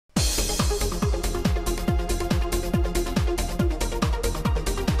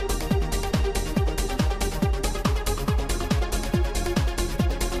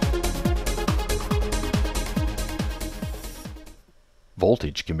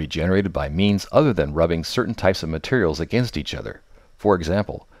voltage can be generated by means other than rubbing certain types of materials against each other. For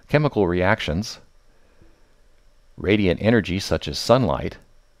example, chemical reactions, radiant energy such as sunlight,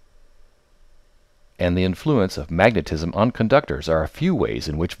 and the influence of magnetism on conductors are a few ways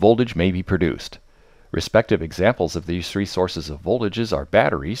in which voltage may be produced. Respective examples of these three sources of voltages are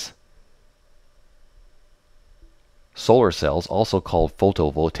batteries, solar cells, also called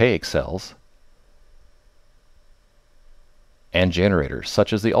photovoltaic cells, and generators,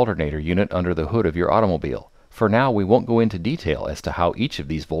 such as the alternator unit under the hood of your automobile. For now, we won't go into detail as to how each of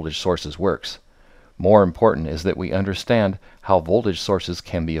these voltage sources works. More important is that we understand how voltage sources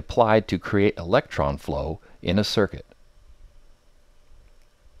can be applied to create electron flow in a circuit.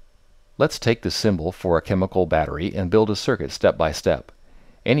 Let's take the symbol for a chemical battery and build a circuit step by step.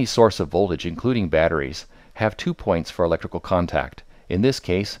 Any source of voltage, including batteries, have 2 points for electrical contact. In this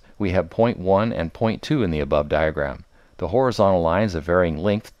case, we have point 1 and point 2 in the above diagram. The horizontal lines of varying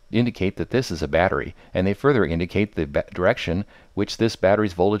length indicate that this is a battery, and they further indicate the direction which this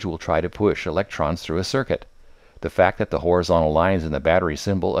battery's voltage will try to push electrons through a circuit. The fact that the horizontal lines in the battery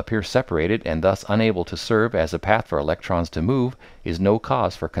symbol appear separated and thus unable to serve as a path for electrons to move is no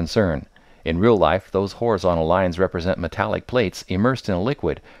cause for concern. In real life, those horizontal lines represent metallic plates immersed in a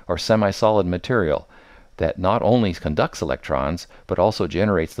liquid or semi-solid material that not only conducts electrons, but also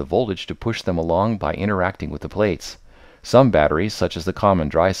generates the voltage to push them along by interacting with the plates. Some batteries, such as the common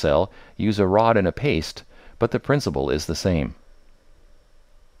dry cell, use a rod and a paste, but the principle is the same.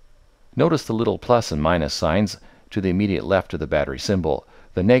 Notice the little plus and minus signs to the immediate left of the battery symbol.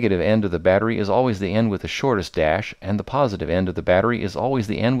 The negative end of the battery is always the end with the shortest dash, and the positive end of the battery is always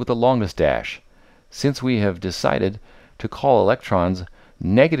the end with the longest dash. Since we have decided to call electrons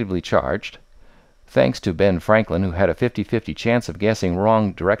negatively charged, thanks to Ben Franklin, who had a 50-50 chance of guessing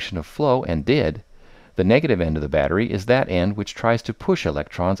wrong direction of flow and did, the negative end of the battery is that end which tries to push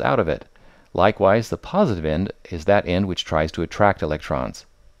electrons out of it. Likewise, the positive end is that end which tries to attract electrons.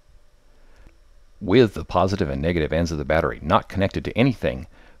 With the positive and negative ends of the battery not connected to anything,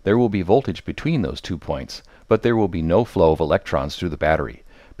 there will be voltage between those 2 points, but there will be no flow of electrons through the battery,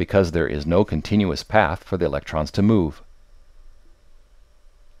 because there is no continuous path for the electrons to move.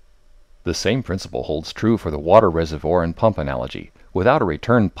 The same principle holds true for the water reservoir and pump analogy. Without a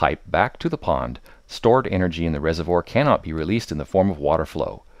return pipe back to the pond, stored energy in the reservoir cannot be released in the form of water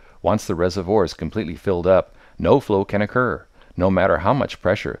flow. Once the reservoir is completely filled up, no flow can occur, no matter how much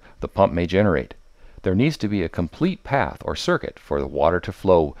pressure the pump may generate. There needs to be a complete path or circuit for the water to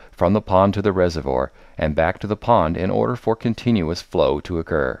flow from the pond to the reservoir and back to the pond in order for continuous flow to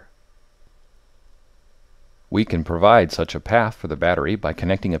occur. We can provide such a path for the battery by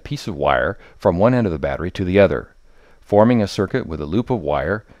connecting a piece of wire from one end of the battery to the other. Forming a circuit with a loop of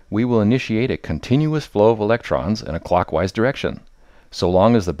wire, we will initiate a continuous flow of electrons in a clockwise direction. So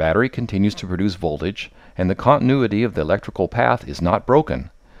long as the battery continues to produce voltage and the continuity of the electrical path is not broken,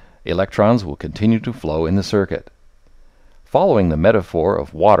 electrons will continue to flow in the circuit. Following the metaphor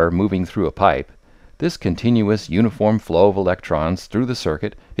of water moving through a pipe, this continuous uniform flow of electrons through the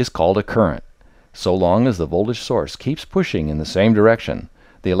circuit is called a current. So long as the voltage source keeps pushing in the same direction,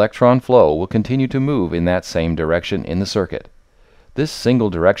 the electron flow will continue to move in that same direction in the circuit. This single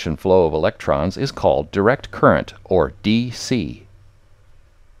direction flow of electrons is called direct current, or DC.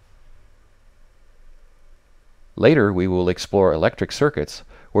 Later we will explore electric circuits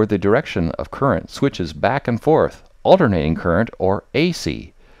where the direction of current switches back and forth, alternating current, or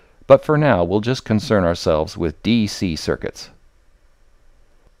AC. But for now we'll just concern ourselves with DC circuits.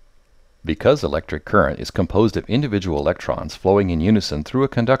 Because electric current is composed of individual electrons flowing in unison through a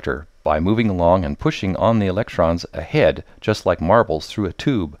conductor by moving along and pushing on the electrons ahead, just like marbles through a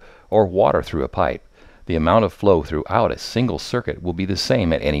tube or water through a pipe, the amount of flow throughout a single circuit will be the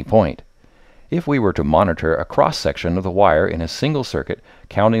same at any point. If we were to monitor a cross-section of the wire in a single circuit,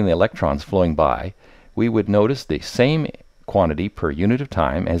 counting the electrons flowing by, we would notice the same quantity per unit of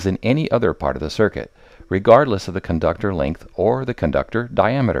time as in any other part of the circuit, regardless of the conductor length or the conductor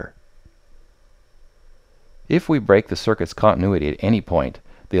diameter. If we break the circuit's continuity at any point,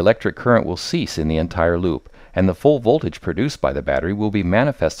 the electric current will cease in the entire loop, and the full voltage produced by the battery will be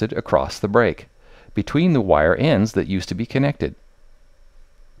manifested across the break, between the wire ends that used to be connected.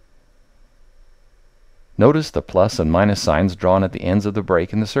 Notice the plus and minus signs drawn at the ends of the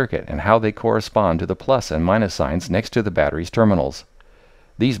break in the circuit and how they correspond to the plus and minus signs next to the battery's terminals.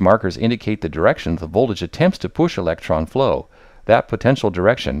 These markers indicate the direction the voltage attempts to push electron flow, that potential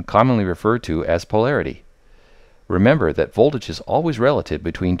direction commonly referred to as polarity. Remember that voltage is always relative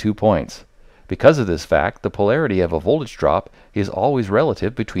between 2 points. Because of this fact, the polarity of a voltage drop is always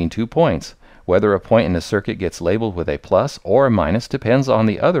relative between 2 points, Whether a point in the circuit gets labeled with a plus or a minus depends on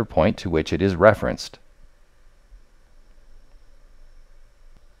the other point to which it is referenced.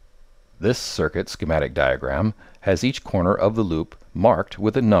 This circuit schematic diagram has each corner of the loop marked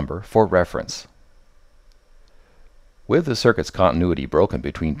with a number for reference. With the circuit's continuity broken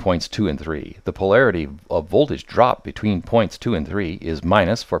between points 2 and 3, the polarity of voltage drop between points 2 and 3 is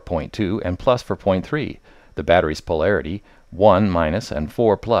minus for point 2 and plus for point 3. The battery's polarity, 1 minus and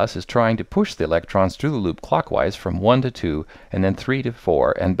 4 plus, is trying to push the electrons through the loop clockwise from 1 to 2 and then 3 to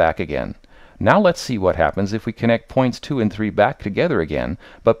 4 and back again. Now let's see what happens if we connect points 2 and 3 back together again,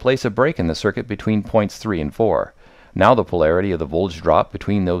 but place a break in the circuit between points 3 and 4. Now the polarity of the voltage drop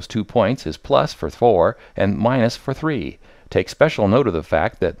between those 2 points is plus for 4 and minus for 3. Take special note of the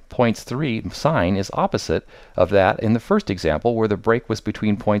fact that points 3 sign is opposite of that in the first example where the break was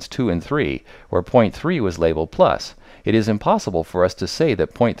between points 2 and 3, where point 3 was labeled plus. It is impossible for us to say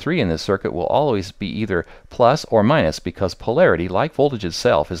that point 3 in this circuit will always be either plus or minus because polarity, like voltage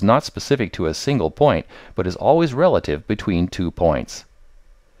itself, is not specific to a single point, but is always relative between 2 points.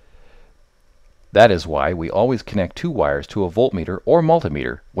 That is why we always connect 2 wires to a voltmeter or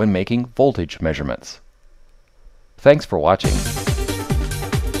multimeter when making voltage measurements. Thanks for watching.